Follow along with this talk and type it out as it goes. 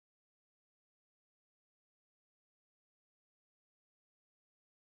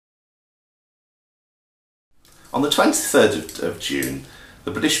On the 23rd of June,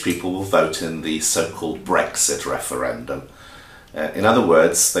 the British people will vote in the so-called Brexit referendum. In other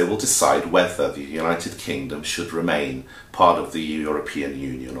words, they will decide whether the United Kingdom should remain part of the European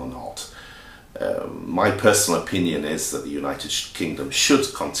Union or not. My personal opinion is that the United Kingdom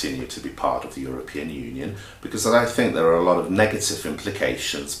should continue to be part of the European Union, because I think there are a lot of negative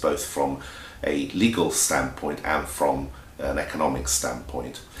implications both from a legal standpoint and from an economic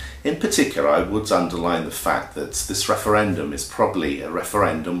standpoint. In particular, I would underline the fact that this referendum is probably a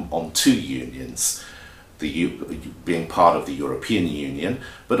referendum on two unions, being part of the European Union,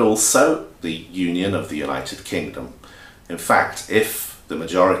 but also the Union of the United Kingdom. In fact, if the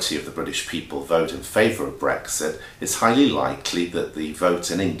majority of the British people vote in favour of Brexit, it's highly likely that the vote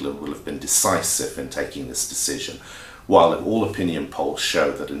in England will have been decisive in taking this decision, while all opinion polls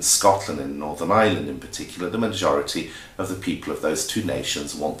show that in Scotland and Northern Ireland in particular, the majority of the people of those two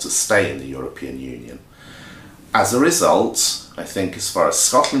nations want to stay in the European Union. As a result, I think as far as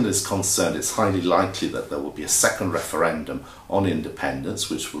Scotland is concerned, it's highly likely that there will be a second referendum on independence,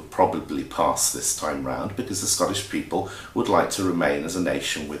 which will probably pass this time round, because the Scottish people would like to remain as a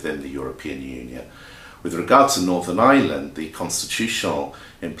nation within the European Union. With regard to Northern Ireland, the constitutional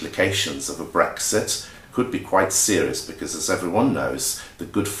implications of a Brexit could be quite serious, because as everyone knows, the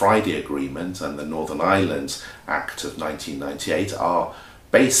Good Friday Agreement and the Northern Ireland Act of 1998 are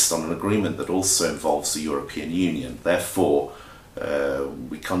based on an agreement that also involves the European Union. Therefore,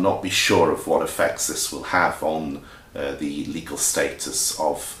 we cannot be sure of what effects this will have on the legal status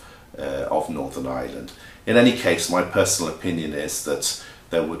of Northern Ireland. In any case, my personal opinion is that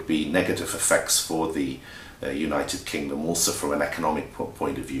there would be negative effects for the United Kingdom, also from an economic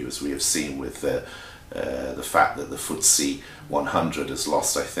point of view, as we have seen with the fact that the FTSE 100 has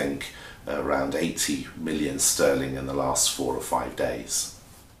lost, I think, around 80 million sterling in the last 4 or 5 days.